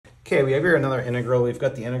Okay, we have here another integral. We've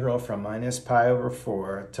got the integral from minus pi over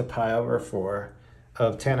 4 to pi over 4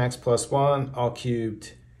 of tan x plus 1 all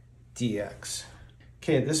cubed dx.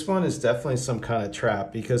 Okay, this one is definitely some kind of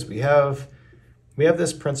trap because we have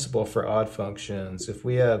this principle for odd functions. If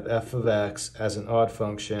we have f of x as an odd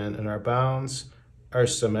function and our bounds are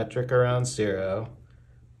symmetric around 0,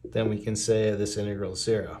 then we can say this integral is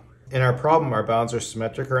 0. In our problem, our bounds are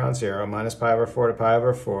symmetric around 0, minus pi over 4 to pi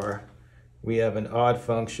over 4. We have an odd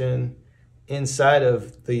function inside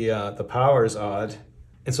of the power is odd.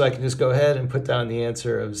 And so I can just go ahead and put down the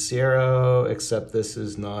answer of 0, except this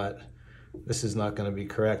is not going to be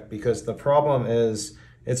correct because the problem is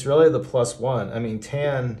it's really the plus 1. I mean,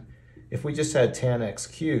 if we just had tan x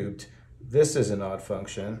cubed, this is an odd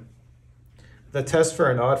function. The test for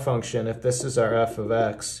an odd function, if this is our f of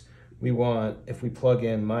x, if we plug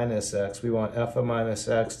in minus x, we want f of minus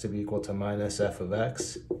x to be equal to minus f of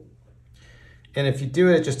x. And if you do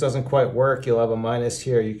it, it just doesn't quite work. You'll have a minus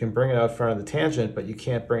here. You can bring it out front of the tangent, but you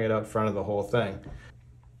can't bring it out front of the whole thing.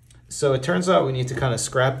 So it turns out we need to kind of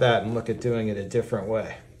scrap that and look at doing it a different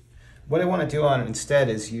way. What I want to do on it instead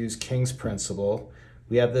is use King's principle.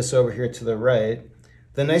 We have this over here to the right.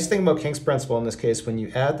 The nice thing about King's principle in this case, when you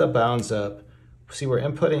add the bounds up, see we're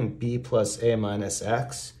inputting b plus a minus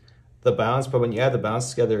x, the bounds, but when you add the bounds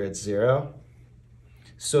together, it's 0.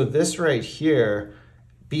 So this right here,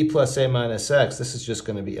 b plus a minus x, this is just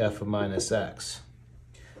going to be f of minus x.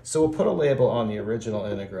 So we'll put a label on the original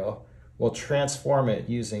integral. We'll transform it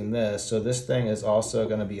using this. So this thing is also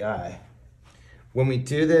going to be I. When we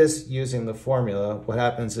do this using the formula, what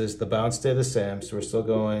happens is the bounds stay the same. So we're still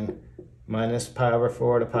going minus pi over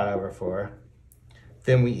 4 to pi over 4.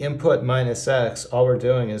 Then we input minus x. All we're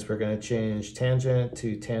doing is we're going to change tangent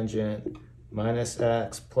to tangent minus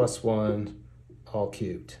x plus 1 all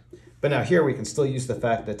cubed. But now here we can still use the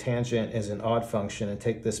fact that tangent is an odd function and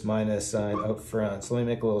take this minus sign out front. So let me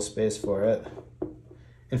make a little space for it.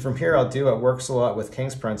 And from here I'll do what works a lot with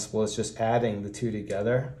King's principle, is just adding the two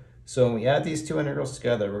together. So when we add these two integrals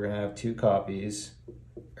together, we're going to have two copies,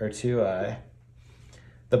 or 2i.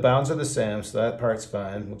 The bounds are the same, so that part's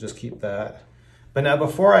fine. We'll just keep that. But now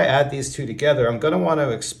before I add these two together, I'm going to want to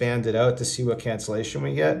expand it out to see what cancellation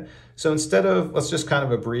we get. So instead of, let's just kind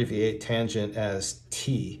of abbreviate tangent as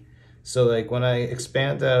t. So like when I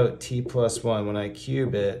expand out t plus 1, when I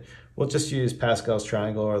cube it, we'll just use Pascal's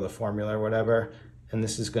triangle or the formula or whatever. And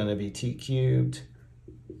this is going to be t cubed,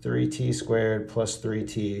 3t squared plus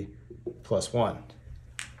 3t plus 1.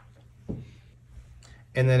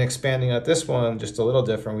 And then expanding out this one, just a little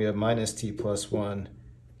different, we have minus t plus 1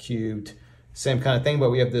 cubed. Same kind of thing, but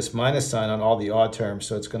we have this minus sign on all the odd terms.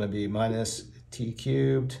 So it's going to be minus t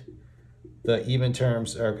cubed. The even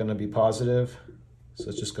terms are going to be positive. So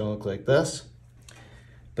it's just going to look like this.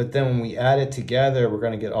 But then when we add it together, we're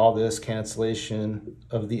going to get all this cancellation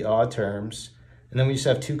of the odd terms. And then we just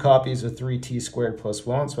have two copies of 3t squared plus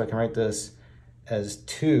 1. So I can write this as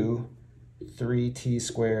 2 3t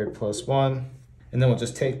squared plus 1. And then we'll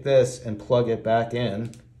just take this and plug it back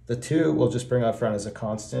in. The 2 we'll just bring up front as a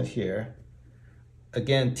constant here.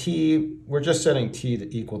 Again, t, we're just setting t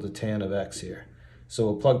to equal to tan of x here. So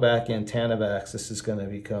we'll plug back in tan of x. This is going to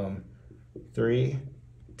become 3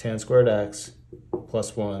 tan squared x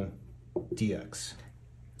plus 1 dx.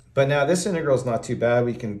 But now this integral is not too bad.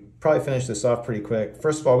 We can probably finish this off pretty quick.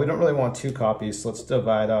 First of all, we don't really want two copies, so let's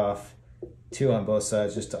divide off 2 on both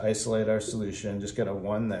sides just to isolate our solution, just get a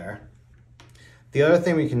 1 there. The other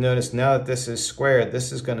thing we can notice, now that this is squared,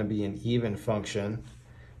 this is going to be an even function.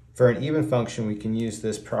 For an even function, we can use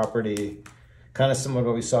this property, kind of similar to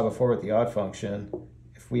what we saw before with the odd function.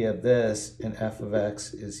 If we have this and f of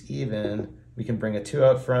x is even, we can bring a 2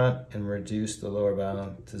 out front and reduce the lower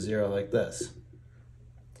bound to 0 like this.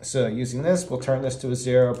 So using this, we'll turn this to a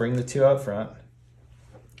 0, bring the 2 out front.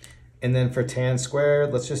 And then for tan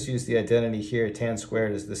squared, let's just use the identity here. Tan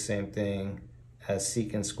squared is the same thing as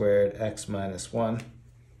secant squared x minus 1.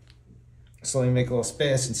 So let me make a little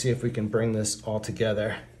space and see if we can bring this all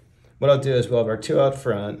together. What I'll do is we'll have our 2 out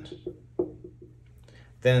front.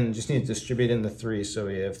 Then just need to distribute in the 3. So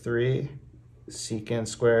we have 3 secant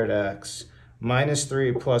squared x minus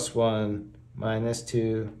 3 plus 1 minus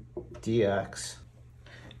 2 dx.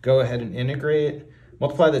 Go ahead and integrate.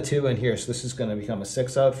 Multiply the 2 in here. So this is going to become a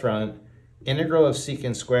 6 out front. Integral of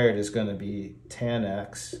secant squared is going to be tan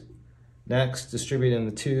x. Next, distribute in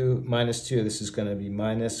the 2 minus 2. This is going to be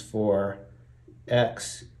minus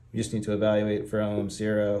 4x. You just need to evaluate from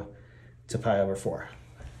 0 to pi over 4.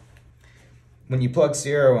 When you plug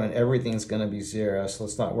 0 in, everything's going to be 0, so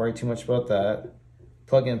let's not worry too much about that.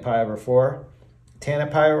 Plug in pi over 4. Tan of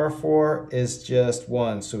pi over 4 is just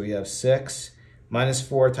 1, so we have 6. Minus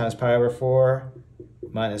 4 times pi over 4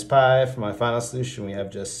 minus pi. For my final solution, we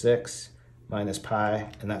have just 6 minus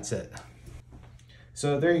pi, and that's it.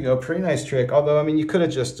 So there you go, pretty nice trick. Although, I mean, you could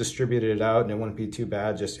have just distributed it out and it wouldn't be too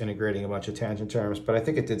bad just integrating a bunch of tangent terms, but I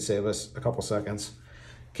think it did save us a couple seconds.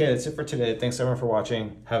 Okay, that's it for today. Thanks everyone for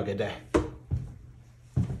watching. Have a good day.